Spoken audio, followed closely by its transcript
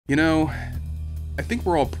You know, I think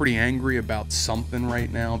we're all pretty angry about something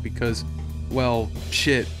right now because, well,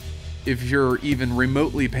 shit, if you're even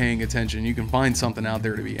remotely paying attention, you can find something out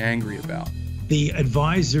there to be angry about. The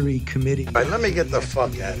advisory committee. All right, let me get the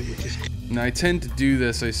fuck out of here. And I tend to do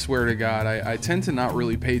this, I swear to God. I tend to not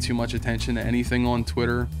really pay too much attention to anything on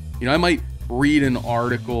Twitter. You know, I might read an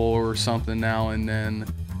article or something now and then,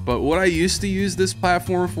 but what I used to use this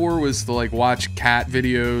platform for was to like watch cat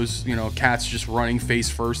videos, you know, cats just running face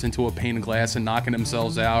first into a pane of glass and knocking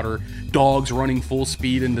themselves out, or dogs running full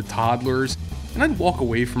speed into toddlers. And I'd walk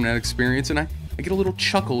away from that experience and I get a little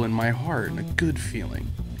chuckle in my heart and a good feeling.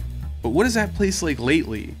 But what is that place like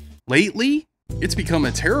lately? Lately? It's become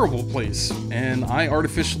a terrible place, and I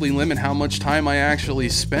artificially limit how much time I actually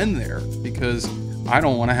spend there because I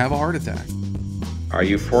don't want to have a heart attack. Are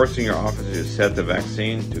you forcing your officer to set the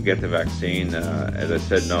vaccine, to get the vaccine? As I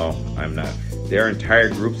said, no, I'm not. There are entire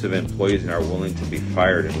groups of employees that are willing to be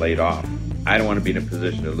fired and laid off. I don't want to be in a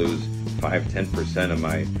position to lose 5–10% of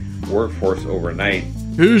my workforce overnight.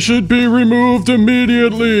 He should be removed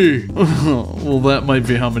immediately! Well, that might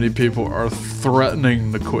be how many people are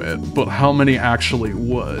threatening to quit, but how many actually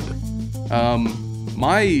would?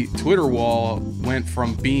 My Twitter wall went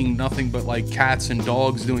from being nothing but like cats and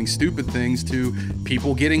dogs doing stupid things to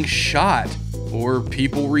people getting shot, or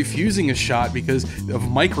people refusing a shot because of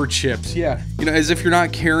microchips. Yeah, you know, as if you're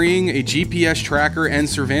not carrying a GPS tracker and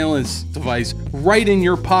surveillance device right in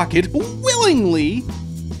your pocket willingly.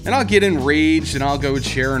 And I'll get enraged and I'll go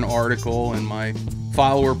share an article and my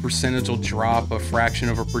follower percentage will drop a fraction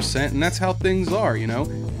of a percent, and that's how things are, you know?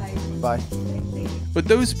 Bye. But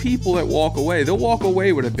those people that walk away, they'll walk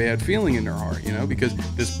away with a bad feeling in their heart, you know, because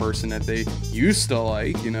this person that they used to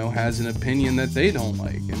like, you know, has an opinion that they don't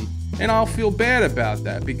like. And I'll feel bad about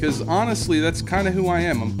that because honestly, that's kind of who I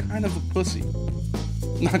am. I'm kind of a pussy.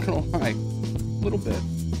 Not gonna lie, a little bit.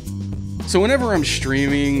 So whenever I'm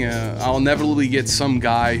streaming, I'll inevitably get some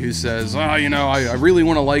guy who says, oh, you know, I really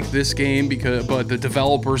want to like this game but the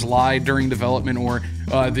developers lied during development, or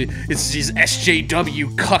it's these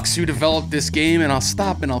SJW cucks who developed this game, and I'll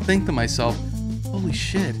stop and I'll think to myself, holy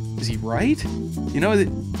shit, is he right? You know,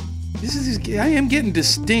 I am getting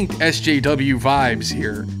distinct SJW vibes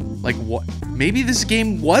here. Like, what? Maybe this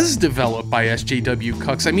game was developed by SJW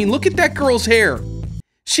cucks. I mean, look at that girl's hair.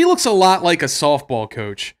 She looks a lot like a softball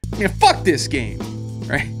coach. Yeah, fuck this game,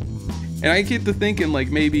 right? And I get to thinking, like,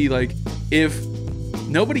 maybe, like, if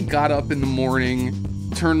nobody got up in the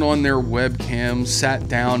morning, turned on their webcam, sat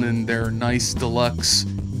down in their nice deluxe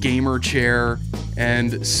gamer chair,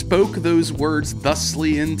 and spoke those words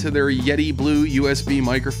thusly into their Yeti Blue USB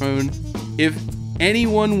microphone, if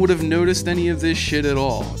anyone would have noticed any of this shit at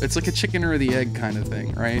all. It's like a chicken or the egg kind of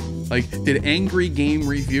thing, right? Like, did angry game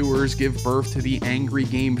reviewers give birth to the angry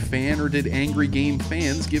game fan, or did angry game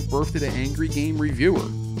fans give birth to the angry game reviewer?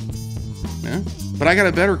 Yeah? But I got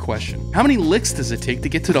a better question. How many licks does it take to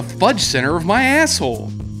get to the fudge center of my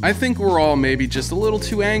asshole? I think we're all maybe just a little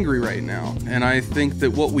too angry right now, and I think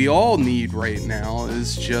that what we all need right now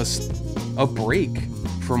is just a break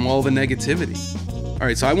from all the negativity.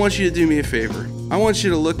 Alright, so I want you to do me a favor. I want you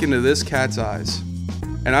to look into this cat's eyes,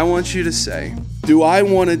 and I want you to say, do I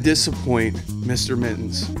want to disappoint Mr.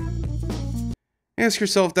 Mittens? Ask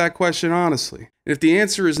yourself that question honestly. If the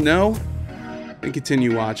answer is no, then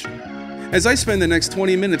continue watching. As I spend the next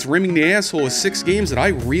 20 minutes rimming the asshole with 6 games that I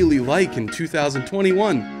really like in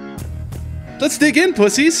 2021. Let's dig in,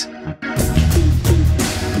 pussies!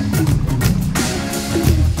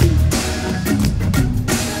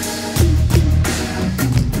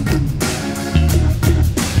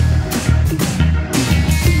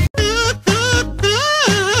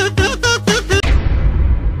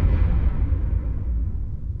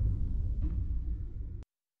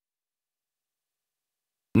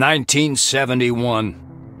 (1971).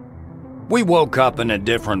 We woke up in a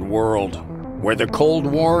different world, where the Cold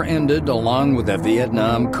War ended along with the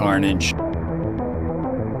Vietnam carnage.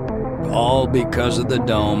 All because of the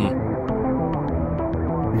Dome.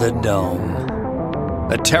 The Dome.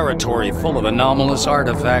 A territory full of anomalous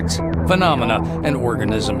artifacts, phenomena, and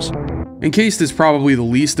organisms. Encased is probably the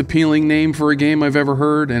least appealing name for a game I've ever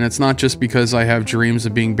heard, and it's not just because I have dreams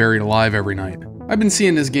of being buried alive every night. I've been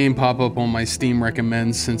seeing this game pop up on my Steam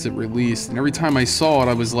recommends since it released, and every time I saw it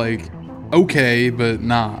I was like, okay, but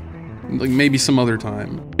nah. Like, maybe some other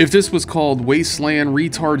time. If this was called Wasteland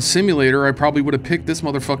Retard Simulator, I probably would have picked this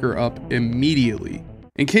motherfucker up immediately.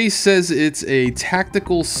 Encased says it's a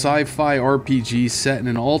tactical sci-fi RPG set in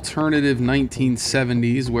an alternative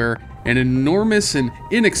 1970s where an enormous and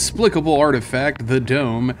inexplicable artifact, the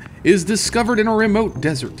Dome, is discovered in a remote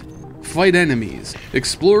desert. fight enemies,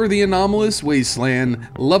 explore the anomalous wasteland,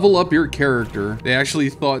 level up your character. They actually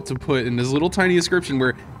thought to put in this little tiny description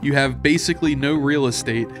where you have basically no real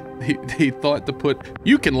estate, they thought to put,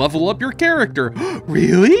 you can level up your character.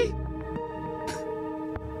 Really?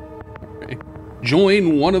 Okay.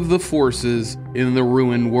 Join one of the forces in the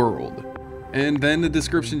ruined world. And then the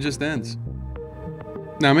description just ends.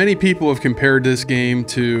 Now, many people have compared this game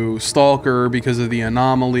to Stalker because of the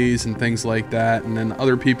anomalies and things like that, and then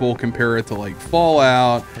other people compare it to like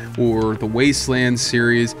Fallout or the Wasteland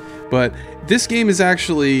series, but this game is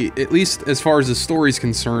actually, at least as far as the story's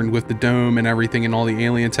concerned with the dome and everything and all the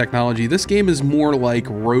alien technology, this game is more like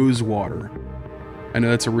Rosewater. I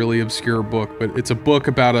know that's a really obscure book, but it's a book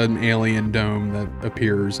about an alien dome that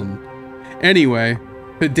appears. And anyway,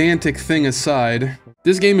 pedantic thing aside,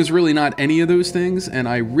 this game is really not any of those things, and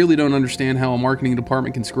I really don't understand how a marketing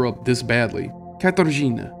department can screw up this badly.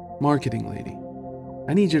 Katarzyna, marketing lady,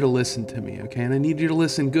 I need you to listen to me, okay? And I need you to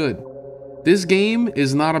listen good. This game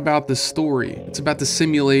is not about the story, it's about the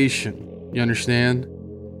simulation. You understand?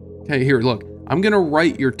 Okay, here, look. I'm gonna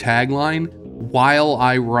write your tagline while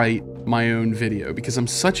I write my own video, because I'm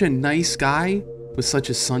such a nice guy with such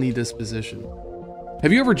a sunny disposition.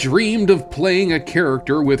 Have you ever dreamed of playing a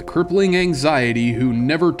character with crippling anxiety who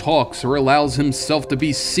never talks or allows himself to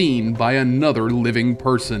be seen by another living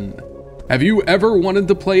person? Have you ever wanted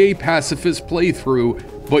to play a pacifist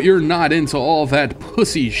playthrough, but you're not into all that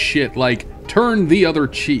pussy shit like turn the other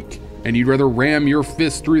cheek, and you'd rather ram your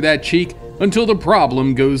fist through that cheek until the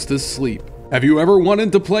problem goes to sleep? Have you ever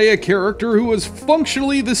wanted to play a character who is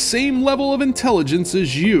functionally the same level of intelligence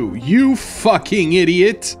as you fucking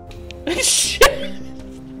idiot?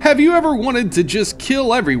 Have you ever wanted to just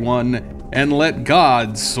kill everyone and let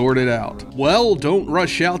God sort it out? Well, don't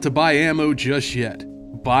rush out to buy ammo just yet.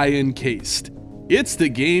 Buy Encased. It's the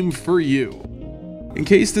game for you.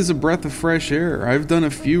 Encased is a breath of fresh air. I've done a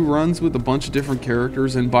few runs with a bunch of different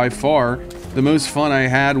characters, and by far, the most fun I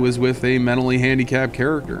had was with a mentally handicapped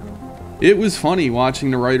character. It was funny watching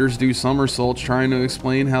the writers do somersaults trying to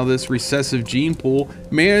explain how this recessive gene pool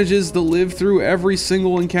manages to live through every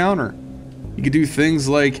single encounter. You could do things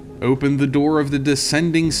like open the door of the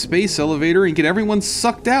descending space elevator and get everyone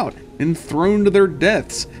sucked out and thrown to their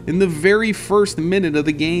deaths in the very first minute of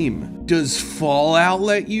the game. Does Fallout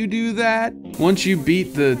let you do that? Once you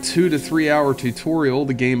beat the 2 to 3 hour tutorial,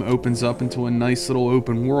 the game opens up into a nice little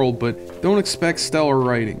open world, but don't expect stellar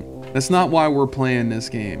writing. That's not why we're playing this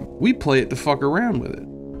game. We play it to fuck around with it.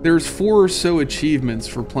 There's 4 or so achievements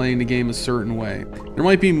for playing the game a certain way. There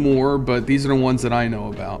might be more, but these are the ones that I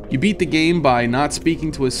know about. You beat the game by not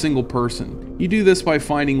speaking to a single person. You do this by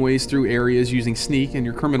finding ways through areas using sneak and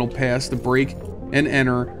your criminal past to break and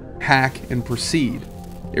enter, hack, and proceed.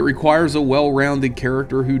 It requires a well-rounded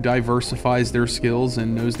character who diversifies their skills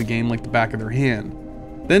and knows the game like the back of their hand.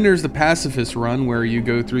 Then there's the pacifist run, where you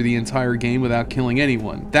go through the entire game without killing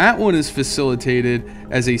anyone. That one is facilitated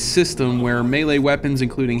as a system where melee weapons,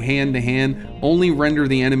 including hand-to-hand, only render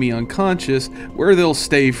the enemy unconscious, where they'll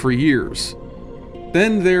stay for years.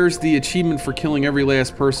 Then there's the achievement for killing every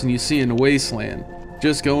last person you see in the wasteland.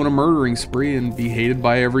 Just go on a murdering spree and be hated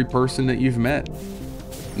by every person that you've met.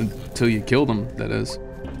 Until you kill them, that is.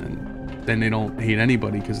 And then they don't hate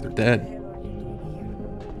anybody because they're dead.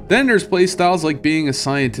 Then there's playstyles like being a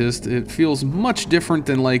scientist. It feels much different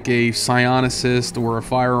than like a psionicist or a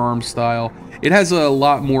firearm style. It has a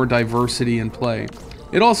lot more diversity in play.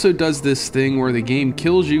 It also does this thing where the game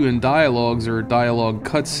kills you in dialogues or dialogue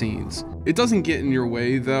cutscenes. It doesn't get in your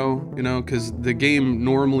way though, you know, because the game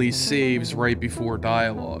normally saves right before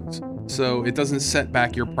dialogues. So it doesn't set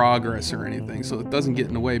back your progress or anything, so it doesn't get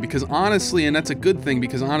in the way. Because honestly, and that's a good thing,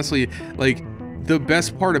 because honestly, like, the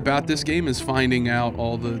best part about this game is finding out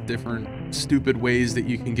all the different stupid ways that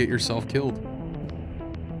you can get yourself killed.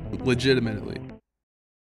 Legitimately.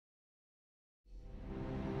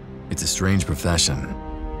 It's a strange profession.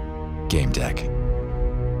 Game deck.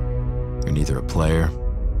 You're neither a player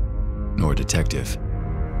nor a detective.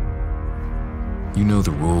 You know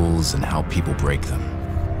the rules and how people break them.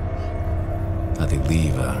 How they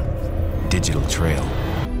leave a digital trail.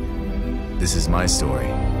 This is my story.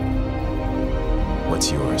 What's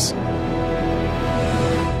yours?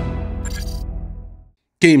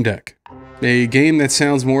 Game Deck. A game that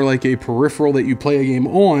sounds more like a peripheral that you play a game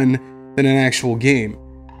on than an actual game.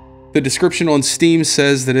 The description on Steam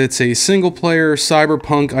says that it's a single-player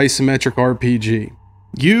cyberpunk isometric RPG.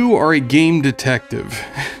 You are a game detective.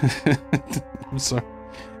 I'm sorry.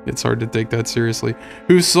 It's hard to take that seriously.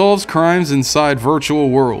 Who solves crimes inside virtual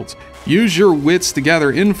worlds. Use your wits to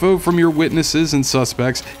gather info from your witnesses and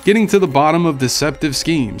suspects, getting to the bottom of deceptive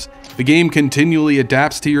schemes. The game continually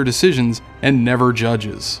adapts to your decisions and never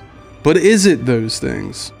judges. But is it those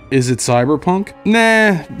things? Is it cyberpunk?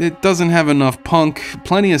 Nah, it doesn't have enough punk.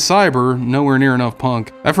 Plenty of cyber, nowhere near enough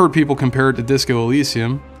punk. I've heard people compare it to Disco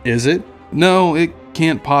Elysium. Is it? No, it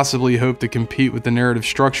can't possibly hope to compete with the narrative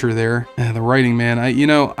structure there. The writing, man, I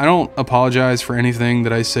don't apologize for anything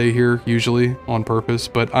that I say here, usually, on purpose,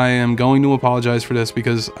 but I am going to apologize for this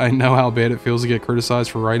because I know how bad it feels to get criticized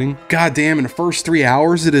for writing. God damn, in the first 3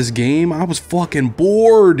 hours of this game, I was fucking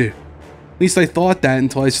bored. At least I thought that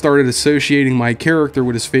until I started associating my character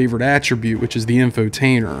with his favorite attribute, which is the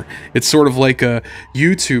infotainer. It's sort of like a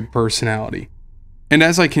YouTube personality. And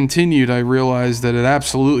as I continued, I realized that it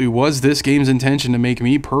absolutely was this game's intention to make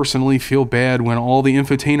me personally feel bad when all the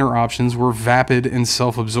infotainer options were vapid and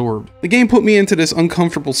self-absorbed. The game put me into this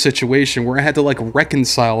uncomfortable situation where I had to like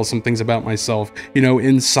reconcile some things about myself,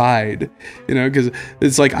 inside, because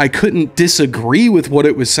it's like I couldn't disagree with what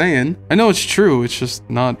it was saying. I know it's true, it's just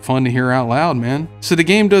not fun to hear out loud, man. So the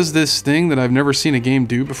game does this thing that I've never seen a game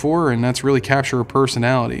do before, and that's really capture a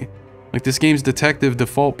personality. Like, this game's detective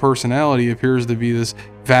default personality appears to be this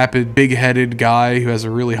vapid, big-headed guy who has a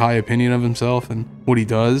really high opinion of himself and what he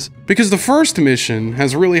does. Because the first mission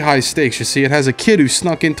has really high stakes. You see, it has a kid who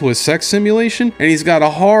snuck into a sex simulation, and he's got a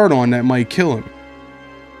hard-on that might kill him.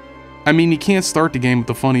 I mean, you can't start the game with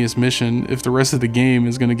the funniest mission if the rest of the game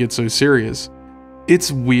is going to get so serious.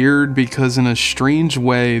 It's weird because in a strange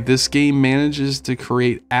way, this game manages to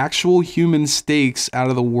create actual human stakes out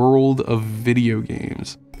of the world of video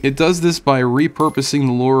games. It does this by repurposing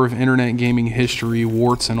the lore of internet gaming history,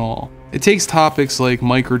 warts and all. It takes topics like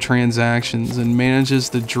microtransactions and manages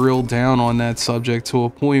to drill down on that subject to a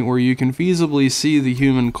point where you can feasibly see the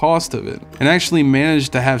human cost of it, and actually manage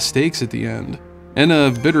to have stakes at the end. And a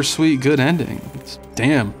bittersweet good ending.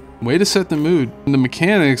 Damn, way to set the mood. And the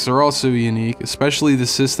mechanics are also unique, especially the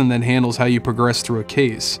system that handles how you progress through a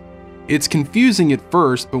case. It's confusing at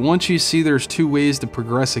first, but once you see there's 2 ways to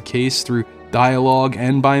progress a case through dialogue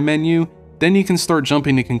and by menu, then you can start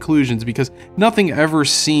jumping to conclusions because nothing ever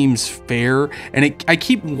seems fair, and I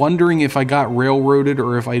keep wondering if I got railroaded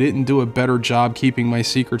or if I didn't do a better job keeping my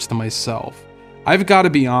secrets to myself. I've got to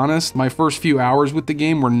be honest, my first few hours with the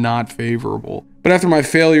game were not favorable. But after my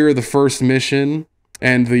failure of the first mission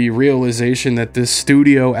and the realization that this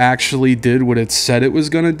studio actually did what it said it was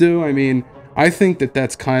going to do, I mean, I think that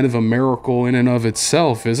that's kind of a miracle in and of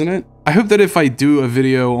itself, isn't it? I hope that if I do a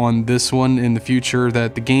video on this one in the future,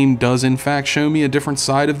 that the game does in fact show me a different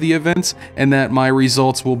side of the events, and that my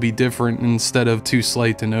results will be different instead of too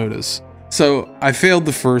slight to notice. So, I failed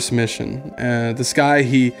the first mission. This guy,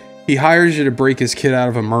 he hires you to break his kid out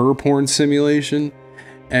of a murder porn simulation,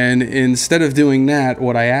 and instead of doing that,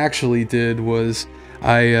 what I actually did was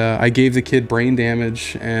I gave the kid brain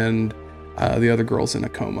damage, and the other girl's in a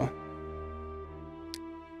coma.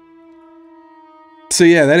 So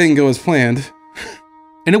yeah, that didn't go as planned.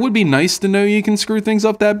 And it would be nice to know you can screw things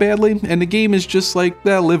up that badly, and the game is just like,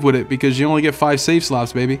 live with it, because you only get 5 save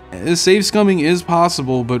slots, baby. Save scumming is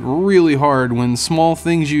possible, but really hard when small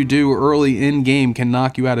things you do early in-game can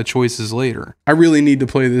knock you out of choices later. I really need to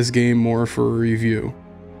play this game more for a review,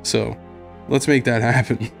 so let's make that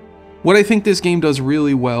happen. What I think this game does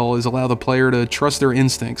really well is allow the player to trust their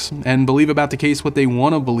instincts, and believe about the case what they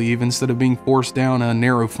want to believe instead of being forced down a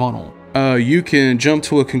narrow funnel. You can jump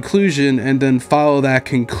to a conclusion and then follow that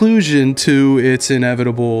conclusion to its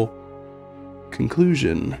inevitable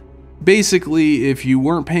conclusion. Basically, if you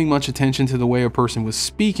weren't paying much attention to the way a person was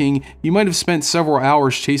speaking, you might have spent several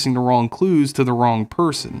hours chasing the wrong clues to the wrong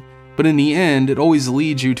person. But in the end, it always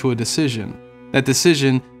leads you to a decision. That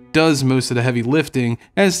decision does most of the heavy lifting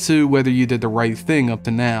as to whether you did the right thing up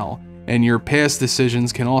to now, and your past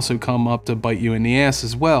decisions can also come up to bite you in the ass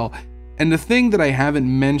as well. And the thing that I haven't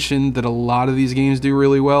mentioned that a lot of these games do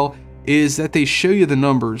really well is that they show you the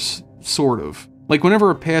numbers, sort of. Like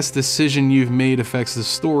whenever a past decision you've made affects the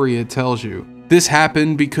story, it tells you. This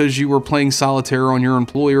happened because you were playing solitaire on your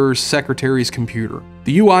employer's secretary's computer.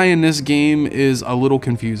 The UI in this game is a little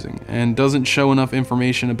confusing and doesn't show enough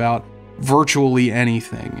information about virtually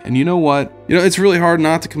anything. And you know what? It's really hard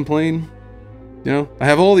not to complain. I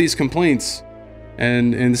have all these complaints,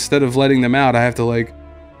 and instead of letting them out, I have to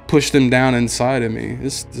push them down inside of me.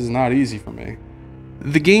 This is not easy for me.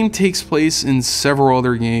 The game takes place in several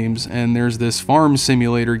other games, and there's this farm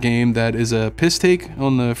simulator game that is a piss take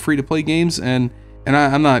on the free-to-play games, and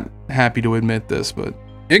I'm not happy to admit this, but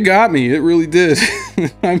it got me. It really did.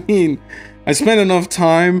 I mean, I spent enough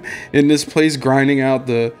time in this place grinding out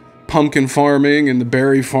the pumpkin farming and the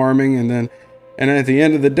berry farming, and at the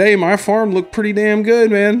end of the day, my farm looked pretty damn good,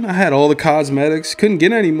 man. I had all the cosmetics, couldn't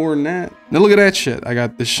get any more than that. Now look at that shit. I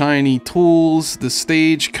got the shiny tools, the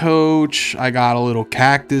stagecoach, I got a little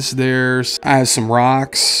cactus there, I have some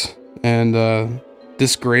rocks, and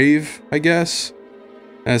this grave, I guess,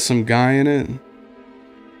 has some guy in it.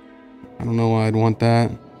 I don't know why I'd want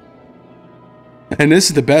that. And this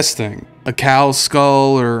is the best thing. A cow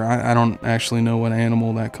skull, or I don't actually know what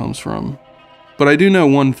animal that comes from. But I do know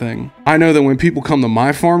one thing. I know that when people come to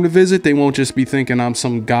my farm to visit, they won't just be thinking I'm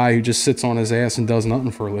some guy who just sits on his ass and does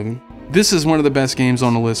nothing for a living. This is one of the best games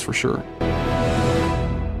on the list for sure.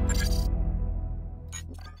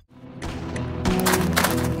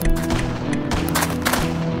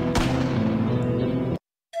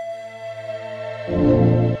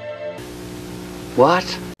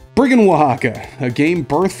 What? Brigand Oaxaca, a game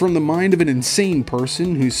birthed from the mind of an insane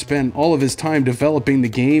person who spent all of his time developing the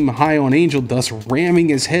game high on angel dust, ramming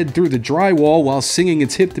his head through the drywall while singing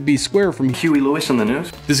 "It's Hip to Be Square" from Huey Lewis on the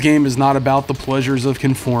News. This game is not about the pleasures of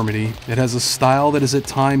conformity. It has a style that is at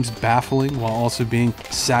times baffling while also being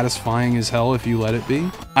satisfying as hell if you let it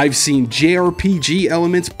be. I've seen JRPG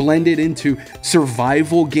elements blended into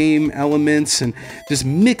survival game elements and just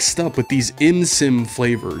mixed up with these sim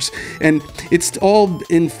flavors. And it's all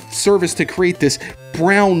in service to create this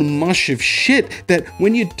brown mush of shit that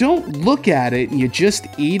when you don't look at it and you just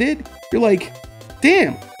eat it, you're like,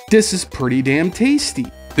 damn, this is pretty damn tasty.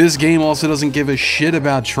 This game also doesn't give a shit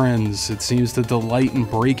about trends. It seems to delight in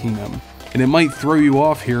breaking them. And it might throw you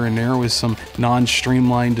off here and there with some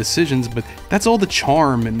non-streamlined decisions, but that's all the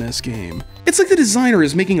charm in this game. It's like the designer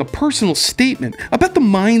is making a personal statement about the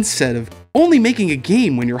mindset of only making a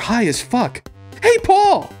game when you're high as fuck. Hey,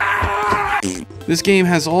 Paul! This game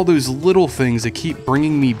has all those little things that keep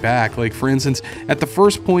bringing me back. Like, for instance, at the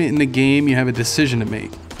first point in the game, you have a decision to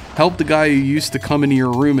make. Help the guy who used to come into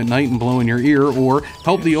your room at night and blow in your ear, or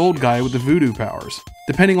help the old guy with the voodoo powers.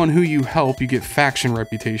 Depending on who you help, you get faction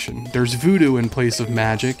reputation. There's voodoo in place of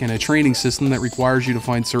magic, and a training system that requires you to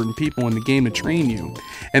find certain people in the game to train you.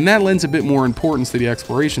 And that lends a bit more importance to the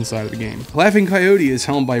exploration side of the game. Laughing Coyote is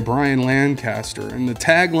helmed by Brian Lancaster, and the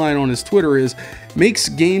tagline on his Twitter is, "Makes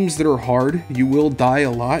games that are hard, you will die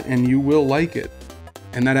a lot, and you will like it."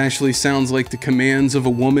 And that actually sounds like the commands of a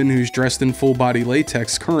woman who's dressed in full-body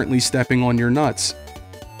latex currently stepping on your nuts.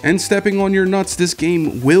 And stepping on your nuts this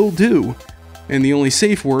game will do. And the only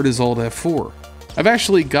safe word is Alt F4. I've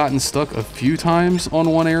actually gotten stuck a few times on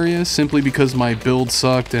one area simply because my build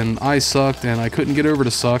sucked and I sucked and I couldn't get over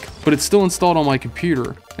to suck, but it's still installed on my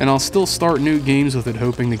computer, and I'll still start new games with it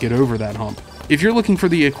hoping to get over that hump. If you're looking for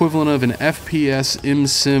the equivalent of an FPS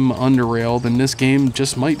sim underrail, then this game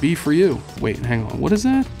just might be for you. Wait, hang on, what is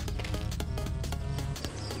that?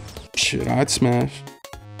 Shit, I'd smash.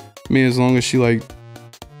 I mean, as long as she like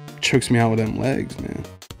chokes me out with them legs, man.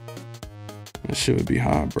 That shit would be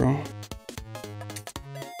hot, bro.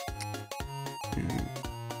 Yeah.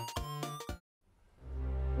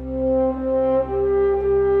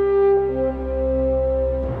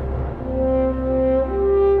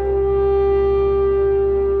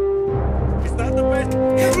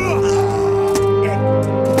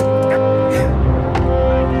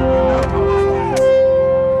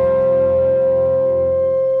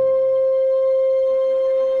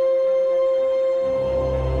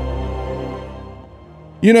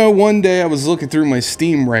 You know, one day I was looking through my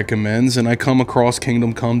Steam recommends and I come across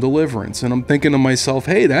Kingdom Come Deliverance, and I'm thinking to myself,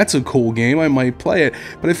 hey, that's a cool game, I might play it,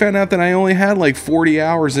 but I found out that I only had like 40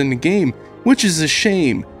 hours in the game, which is a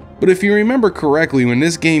shame. But if you remember correctly, when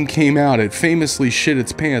this game came out, it famously shit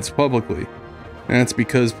its pants publicly. And that's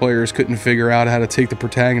because players couldn't figure out how to take the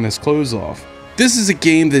protagonist's clothes off. This is a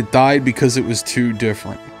game that died because it was too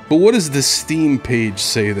different. But what does the Steam page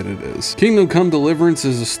say that it is? Kingdom Come Deliverance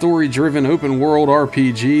is a story-driven open-world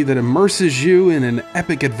RPG that immerses you in an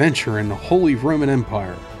epic adventure in the Holy Roman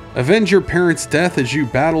Empire. Avenge your parents' death as you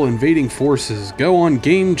battle invading forces, go on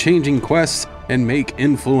game-changing quests, and make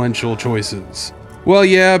influential choices. Well,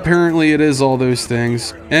 yeah, apparently it is all those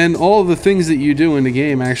things. And all of the things that you do in the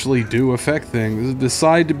game actually do affect things.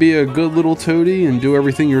 Decide to be a good little toady and do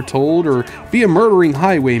everything you're told, or be a murdering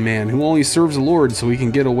highwayman who only serves the Lord so he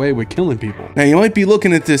can get away with killing people. Now, you might be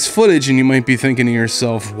looking at this footage and you might be thinking to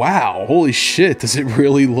yourself, wow, holy shit, does it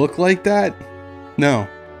really look like that? No.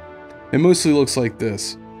 It mostly looks like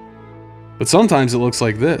this. But sometimes it looks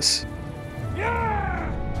like this.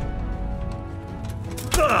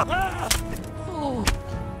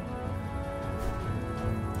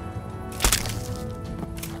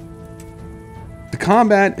 The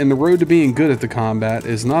combat and the road to being good at the combat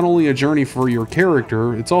is not only a journey for your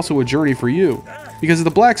character, it's also a journey for you. Because if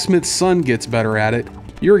the blacksmith's son gets better at it,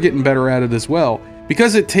 you're getting better at it as well.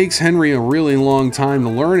 Because it takes Henry a really long time to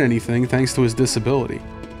learn anything thanks to his disability.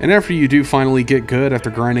 And after you do finally get good after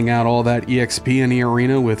grinding out all that EXP in the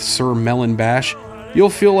arena with Sir Melon Bash, you'll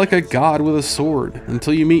feel like a god with a sword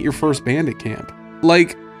until you meet your first bandit camp.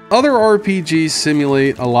 Like, other RPGs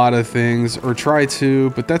simulate a lot of things, or try to,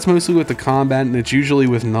 but that's mostly with the combat and it's usually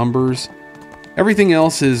with numbers. Everything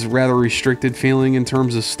else is rather restricted feeling in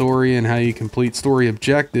terms of story and how you complete story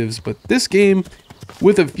objectives, but this game,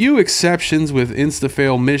 with a few exceptions with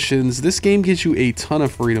insta-fail missions, this game gives you a ton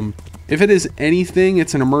of freedom. If it is anything,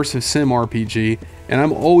 it's an immersive sim RPG, and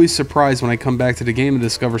I'm always surprised when I come back to the game and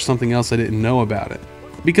discover something else I didn't know about it.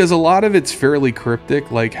 Because a lot of it's fairly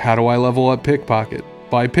cryptic, like how do I level up pickpocket?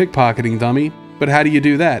 By pickpocketing, dummy. But how do you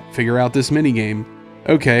do that? Figure out this minigame.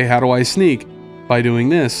 Okay, how do I sneak? By doing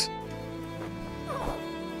this.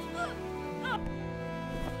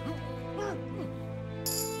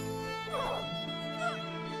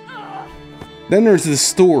 Then there's the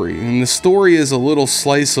story, and the story is a little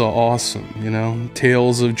slice of awesome, you know?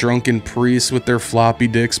 Tales of drunken priests with their floppy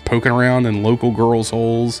dicks poking around in local girls'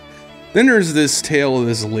 holes. Then there's this tale of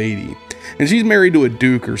this lady, and she's married to a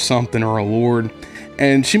duke or something, or a lord,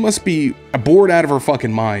 and she must be bored out of her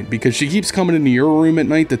fucking mind because she keeps coming into your room at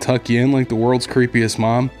night to tuck you in like the world's creepiest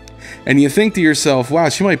mom. And you think to yourself, wow,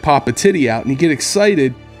 she might pop a titty out, and you get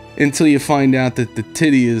excited until you find out that the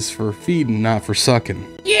titty is for feeding, not for sucking.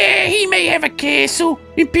 Yeah, he may have a castle,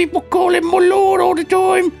 and people call him my lord all the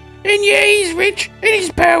time. And yeah, he's rich, and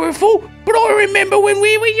he's powerful, but I remember when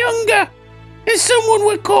we were younger, and someone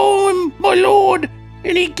would call him my lord,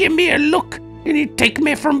 and he'd give me a look, and he'd take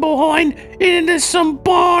me from behind into some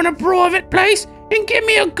barn or private place, and give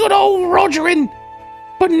me a good old rogering.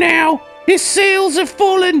 But now, his sails have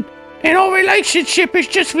fallen, and our relationship is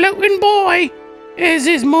just floating by, as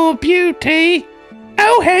is my beauty.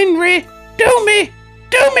 Oh, Henry, do me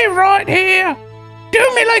right here.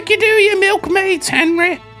 Do me like you do your milkmaids,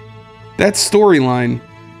 Henry. That storyline,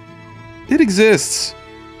 it exists.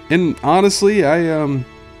 And honestly, I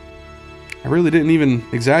really didn't even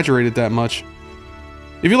exaggerate it that much.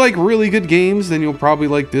 If you like really good games, then you'll probably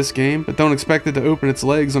like this game, but don't expect it to open its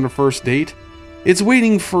legs on a first date. It's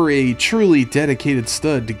waiting for a truly dedicated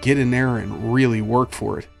stud to get in there and really work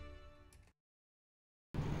for it.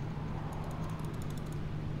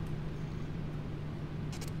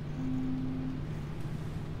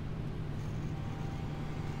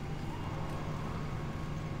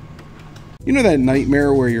 You know that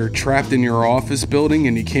nightmare where you're trapped in your office building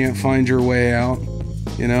and you can't find your way out?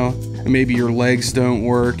 You know, and maybe your legs don't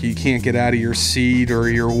work, you can't get out of your seat, or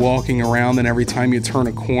you're walking around and every time you turn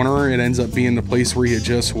a corner it ends up being the place where you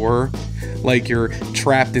just were. Like you're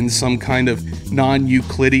trapped in some kind of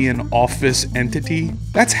non-Euclidean office entity.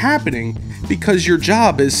 That's happening because your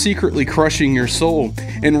job is secretly crushing your soul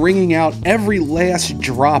and wringing out every last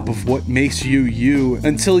drop of what makes you you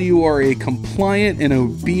until you are a compliant and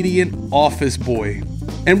obedient office boy.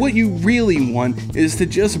 And what you really want is to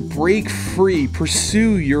just break free,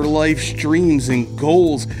 pursue your life's dreams and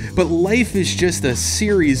goals, but life is just a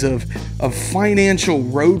series of financial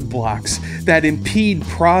roadblocks that impede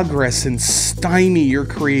progress and stymie your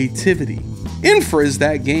creativity. Infra is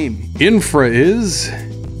that game. Infra is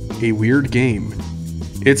a weird game.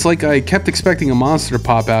 It's like I kept expecting a monster to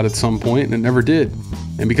pop out at some point and it never did.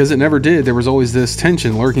 And because it never did, there was always this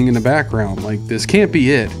tension lurking in the background, like this can't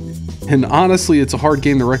be it. And honestly, it's a hard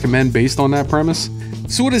game to recommend based on that premise.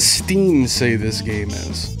 So what does Steam say this game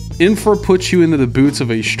is? Infra puts you into the boots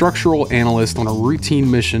of a structural analyst on a routine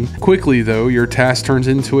mission. Quickly though, your task turns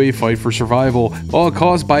into a fight for survival, all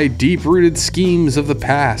caused by deep-rooted schemes of the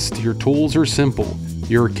past. Your tools are simple: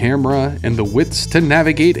 your camera and the wits to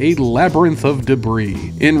navigate a labyrinth of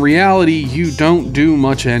debris. In reality, you don't do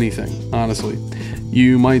much anything, honestly.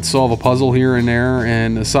 You might solve a puzzle here and there,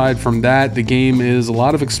 and aside from that, the game is a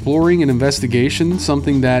lot of exploring and investigation,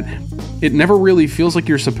 something that it never really feels like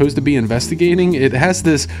you're supposed to be investigating. It has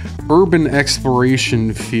this urban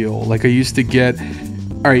exploration feel, like I used to get.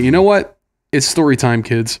 Alright, you know what? It's story time,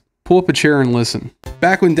 kids. Pull up a chair and listen.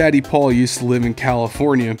 Back when Daddy Paul used to live in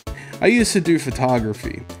California, I used to do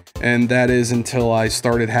photography. And that is until I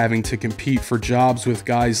started having to compete for jobs with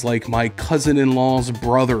guys like my cousin-in-law's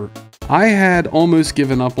brother. I had almost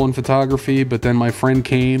given up on photography, but then my friend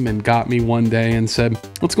came and got me one day and said,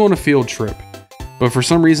 let's go on a field trip. But for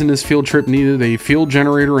some reason this field trip needed a field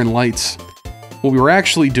generator and lights. What we were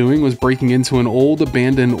actually doing was breaking into an old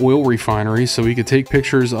abandoned oil refinery so we could take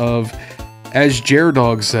pictures of, as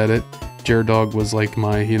Jerdog said it, Jerdog was like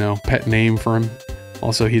my, pet name for him.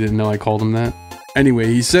 Also, he didn't know I called him that. Anyway,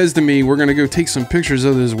 he says to me, we're gonna go take some pictures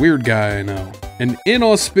of this weird guy I know. An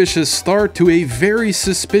inauspicious start to a very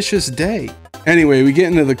suspicious day. Anyway, we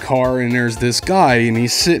get into the car and there's this guy and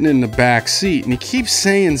he's sitting in the back seat and he keeps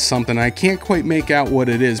saying something. I can't quite make out what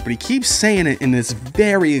it is, but he keeps saying it in this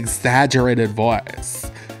very exaggerated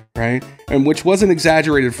voice, right? And which wasn't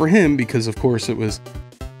exaggerated for him because of course it was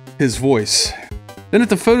his voice. Then at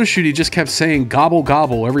the photo shoot, he just kept saying gobble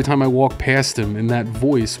gobble every time I walked past him in that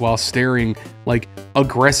voice while staring like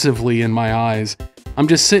aggressively in my eyes. I'm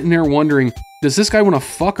just sitting there wondering, does this guy want to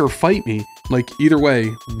fuck or fight me? Like, either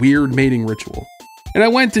way, weird mating ritual. And I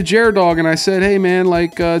went to Jaredog and I said, hey man,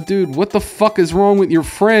 like, dude, what the fuck is wrong with your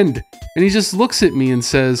friend? And he just looks at me and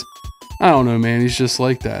says, I don't know, man, he's just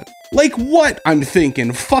like that. Like what? I'm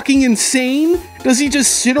thinking, fucking insane? Does he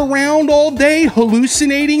just sit around all day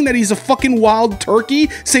hallucinating that he's a fucking wild turkey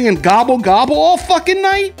saying gobble gobble all fucking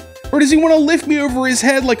night? Or does he want to lift me over his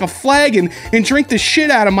head like a flagon and drink the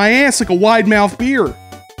shit out of my ass like a wide-mouth beer?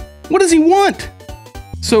 What does he want?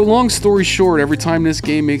 So long story short, every time this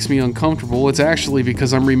game makes me uncomfortable, it's actually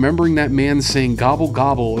because I'm remembering that man saying gobble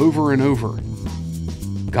gobble over and over.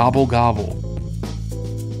 Gobble gobble.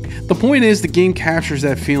 The point is, the game captures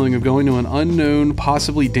that feeling of going to an unknown,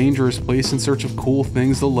 possibly dangerous place in search of cool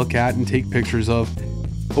things to look at and take pictures of.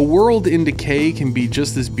 A world in decay can be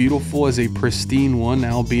just as beautiful as a pristine one,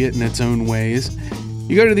 albeit in its own ways.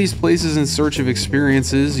 You go to these places in search of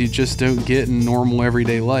experiences you just don't get in normal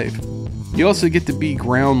everyday life. You also get to be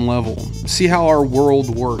ground level, see how our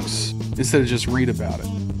world works, instead of just read about it.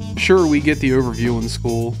 Sure, we get the overview in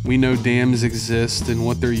school, we know dams exist and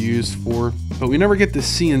what they're used for, but we never get to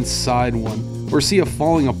see inside one, or see a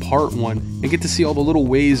falling apart one, and get to see all the little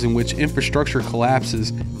ways in which infrastructure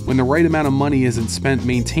collapses when the right amount of money isn't spent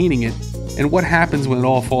maintaining it, and what happens when it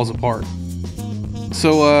all falls apart.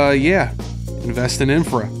 So, yeah, invest in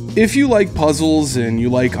infra. If you like puzzles and you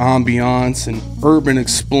like ambiance and urban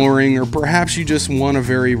exploring, or perhaps you just want a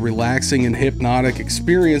very relaxing and hypnotic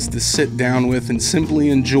experience to sit down with and simply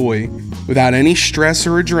enjoy without any stress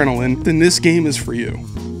or adrenaline, then this game is for you.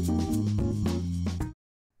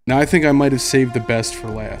 Now I think I might have saved the best for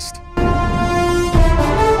last.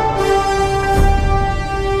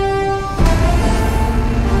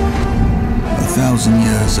 1,000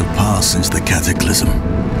 years have passed since the Cataclysm.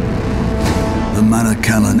 The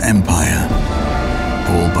Manakalan Empire,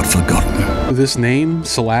 all but forgotten. This name,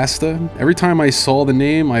 Solasta, every time I saw the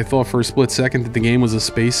name, I thought for a split second that the game was a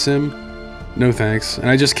space sim. No thanks, and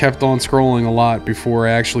I just kept on scrolling a lot before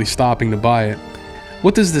actually stopping to buy it.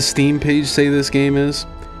 What does the Steam page say this game is?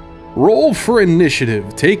 Roll for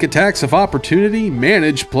initiative, take attacks of opportunity,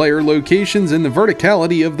 manage player locations and the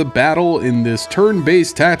verticality of the battle in this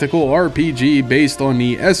turn-based tactical RPG based on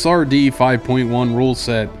the SRD 5.1 rule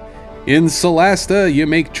set. In Solasta, you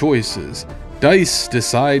make choices. Dice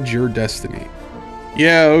decide your destiny.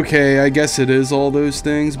 Yeah, okay, I guess it is all those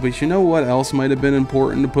things, but you know what else might have been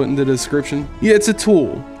important to put in the description? Yeah, it's a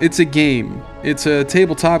tool. It's a game. It's a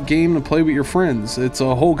tabletop game to play with your friends. It's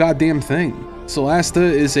a whole goddamn thing. Solasta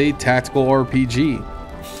is a tactical RPG.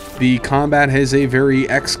 The combat has a very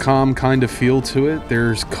XCOM kind of feel to it.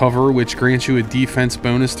 There's cover, which grants you a defense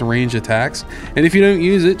bonus to ranged attacks, and if you don't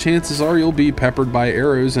use it, chances are you'll be peppered by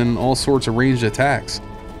arrows and all sorts of ranged attacks.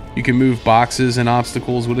 You can move boxes and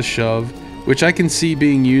obstacles with a shove, which I can see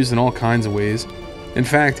being used in all kinds of ways. In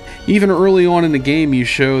fact, even early on in the game you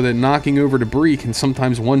show that knocking over debris can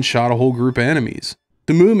sometimes one-shot a whole group of enemies.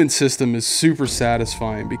 The movement system is super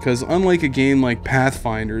satisfying because unlike a game like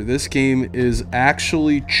Pathfinder, this game is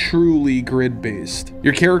actually truly grid-based.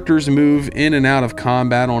 Your characters move in and out of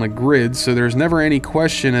combat on a grid, so there's never any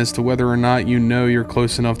question as to whether or not you know you're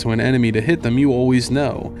close enough to an enemy to hit them. You always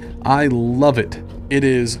know. I love it. It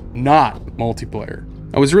is not multiplayer.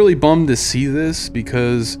 I was really bummed to see this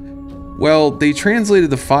because, well, they translated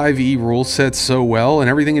the 5e rule set so well and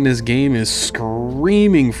everything in this game is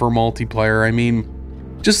screaming for multiplayer. I mean,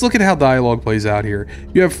 just look at how dialogue plays out here.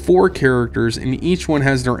 You have 4 characters and each one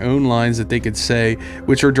has their own lines that they could say,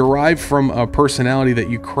 which are derived from a personality that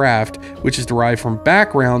you craft, which is derived from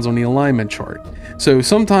backgrounds on the alignment chart. So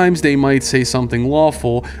sometimes they might say something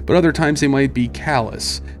lawful, but other times they might be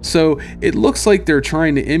callous. So it looks like they're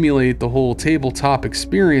trying to emulate the whole tabletop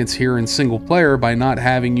experience here in single player by not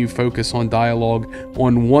having you focus on dialogue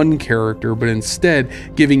on one character, but instead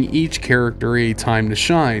giving each character a time to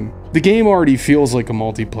shine. The game already feels like a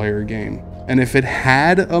multiplayer game, And if it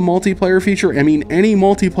had a multiplayer feature, I mean, any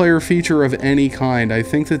multiplayer feature of any kind, I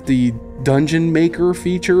think that the dungeon maker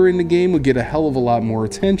feature in the game would get a hell of a lot more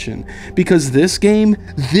attention. Because this game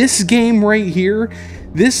right here,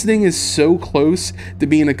 this thing is so close to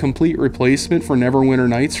being a complete replacement for Neverwinter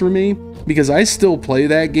Nights for me, because I still play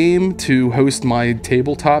that game to host my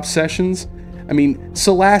tabletop sessions. I mean,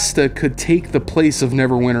 Solasta could take the place of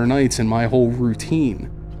Neverwinter Nights in my whole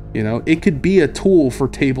routine. You know, it could be a tool for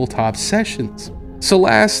tabletop sessions.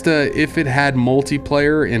 Solasta, if it had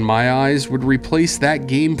multiplayer, in my eyes, would replace that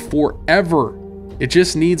game forever. It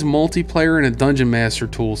just needs multiplayer and a Dungeon Master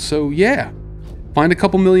tool, so yeah. Find a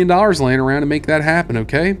couple $1 million laying around and make that happen,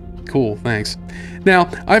 okay? Cool, thanks. Now,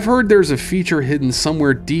 I've heard there's a feature hidden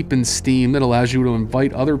somewhere deep in Steam that allows you to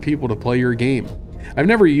invite other people to play your game. I've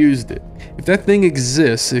never used it. If that thing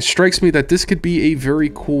exists, it strikes me that this could be a very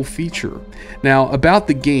cool feature. Now, about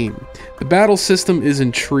the game, the battle system is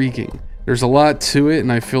intriguing. There's a lot to it,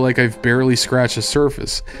 and I feel like I've barely scratched the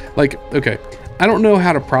surface. Like, okay, I don't know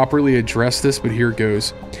how to properly address this, but here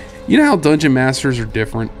goes. You know how Dungeon Masters are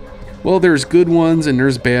different? Well, there's good ones and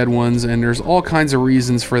there's bad ones, and there's all kinds of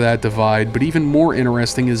reasons for that divide, but even more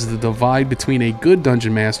interesting is the divide between a good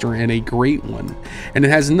Dungeon Master and a great one. And it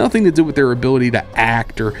has nothing to do with their ability to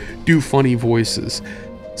act or do funny voices.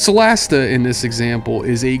 Solasta, in this example,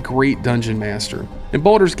 is a great Dungeon Master, and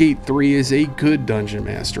Baldur's Gate 3 is a good Dungeon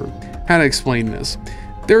Master. How to explain this?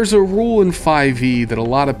 There's a rule in 5e that a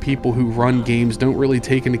lot of people who run games don't really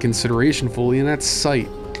take into consideration fully, and that's sight.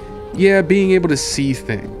 Yeah, being able to see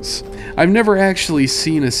things. I've never actually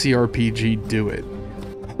seen a CRPG do it.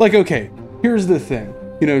 Like, okay, here's the thing.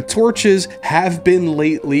 You know, torches have been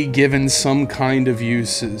lately given some kind of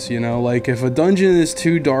uses, you know, like if a dungeon is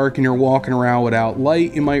too dark and you're walking around without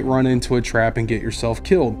light, you might run into a trap and get yourself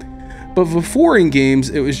killed. But before in games,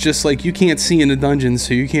 it was just like you can't see in the dungeon,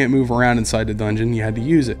 so you can't move around inside the dungeon, you had to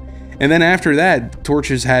use it. And then after that,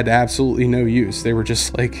 torches had absolutely no use. They were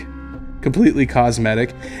just like completely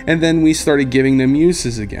cosmetic, and then we started giving them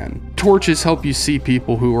uses again. Torches help you see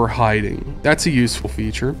people who are hiding. That's a useful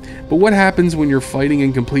feature. But what happens when you're fighting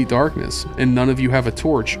in complete darkness and none of you have a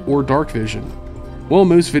torch or dark vision? Well,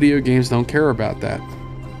 most video games don't care about that.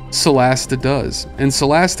 Solasta does, and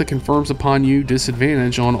Solasta confirms upon you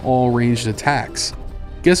disadvantage on all ranged attacks.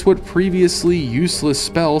 Guess what previously useless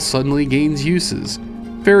spell suddenly gains uses?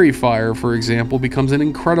 Fairy Fire, for example, becomes an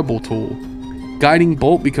incredible tool. Guiding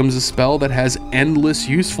Bolt becomes a spell that has endless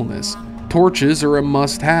usefulness. Torches are a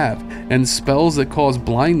must-have, and spells that cause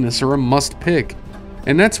blindness are a must-pick.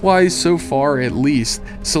 And that's why, so far at least,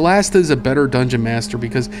 Solasta is a better Dungeon Master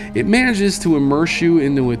because it manages to immerse you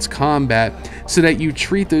into its combat so that you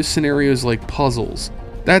treat those scenarios like puzzles.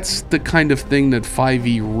 That's the kind of thing that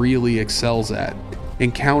 5e really excels at.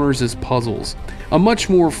 Encounters as puzzles. A much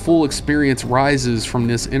more full experience rises from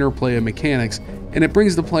this interplay of mechanics, and it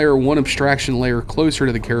brings the player one abstraction layer closer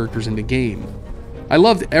to the characters in the game. I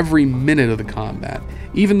loved every minute of the combat,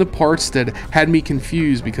 even the parts that had me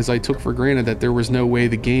confused because I took for granted that there was no way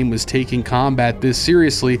the game was taking combat this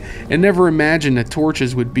seriously and never imagined that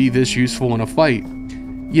torches would be this useful in a fight.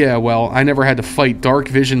 Yeah, well, I never had to fight dark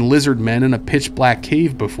vision lizard men in a pitch black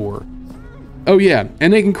cave before. Oh yeah,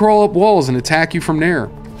 and they can crawl up walls and attack you from there.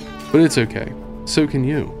 But it's okay, so can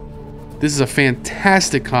you. This is a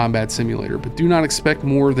fantastic combat simulator, but do not expect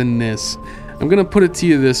more than this. I'm gonna put it to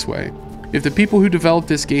you this way. If the people who developed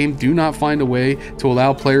this game do not find a way to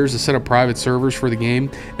allow players to set up private servers for the game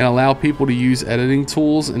and allow people to use editing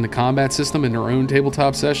tools in the combat system in their own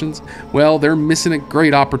tabletop sessions, well, they're missing a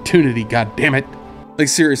great opportunity, goddammit. Like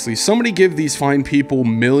seriously, somebody give these fine people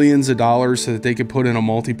millions of dollars so that they could put in a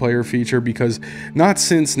multiplayer feature, because not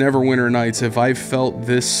since Neverwinter Nights have I felt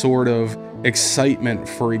this sort of excitement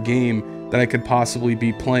for a game that I could possibly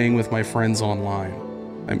be playing with my friends online.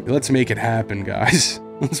 I mean, let's make it happen, guys.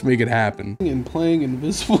 Let's make it happen. And playing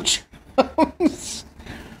Invisible Drums.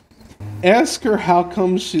 Ask her how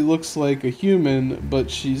come she looks like a human,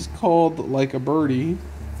 but she's called like a birdie.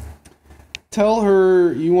 Tell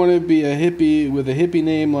her you want to be a hippie with a hippie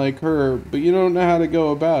name like her, but you don't know how to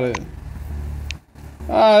go about it.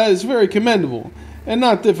 It's very commendable, and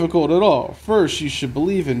not difficult at all. First, you should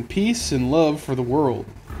believe in peace and love for the world.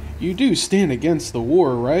 You do stand against the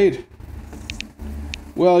war, right?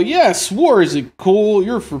 Well, yes, war isn't cool.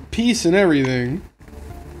 You're for peace and everything.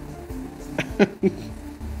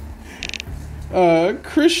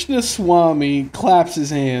 Krishna Swami claps his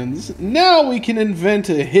hands. Now we can invent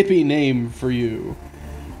a hippie name for you.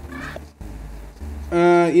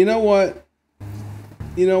 You know what?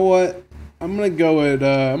 You know what? I'm gonna go with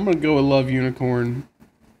Love Unicorn.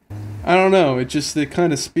 I don't know. It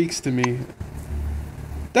kind of speaks to me.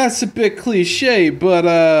 That's a bit cliche, but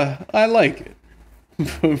I like it.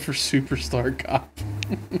 Vote for Superstar Cop.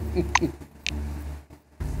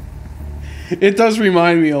 It does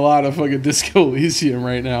remind me a lot of fucking Disco Elysium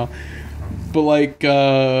right now. But like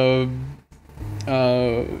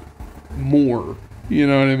more. You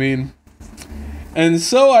know what I mean? And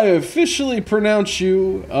so I officially pronounce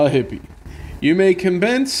you a hippie. You may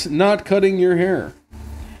commence not cutting your hair.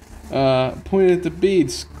 Point at the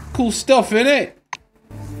beads. Cool stuff in it.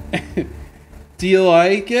 Do you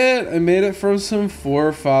like it? I made it from some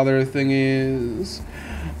forefather thingies.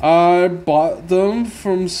 I bought them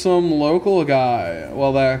from some local guy.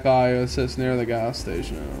 Well, that guy who sits near the gas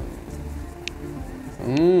station.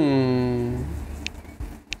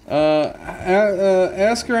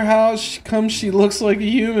 Ask her how she looks like a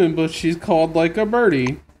human, but she's called like a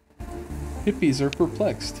birdie. Hippies are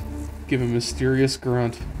perplexed. Give a mysterious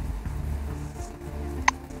grunt.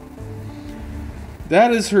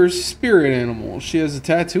 That is her spirit animal. She has a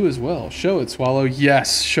tattoo as well. Show it, Swallow.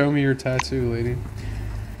 Yes, show me your tattoo, lady.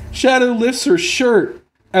 Shadow lifts her shirt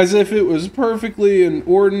as if it was perfectly an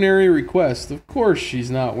ordinary request. Of course she's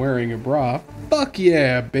not wearing a bra. Fuck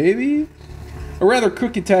yeah, baby. A rather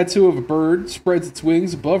crooked tattoo of a bird spreads its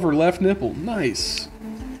wings above her left nipple. Nice.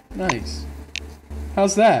 Nice.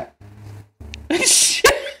 How's that?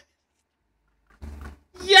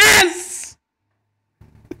 Yes!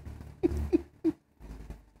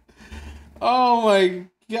 Oh my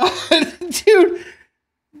god.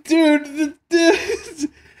 Dude,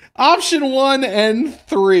 option 1 and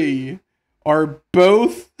 3 are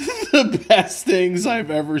both the best things I've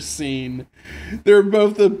ever seen. They're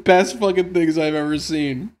both the best fucking things I've ever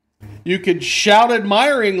seen. You could shout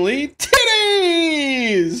admiringly,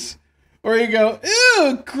 titties! Or you go,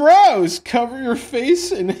 ew, gross, cover your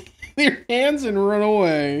face in your hands and run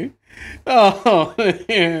away. Oh,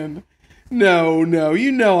 man. No, you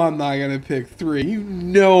know I'm not gonna pick 3. You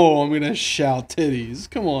know I'm gonna shout titties.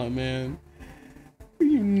 Come on, man.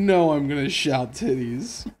 You know I'm gonna shout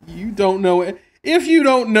titties. You don't know it. If you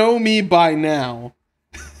don't know me by now,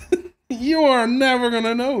 you are never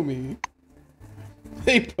gonna know me.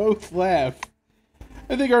 They both laugh.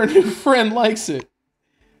 I think our new friend likes it.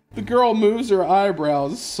 The girl moves her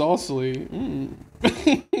eyebrows saucily.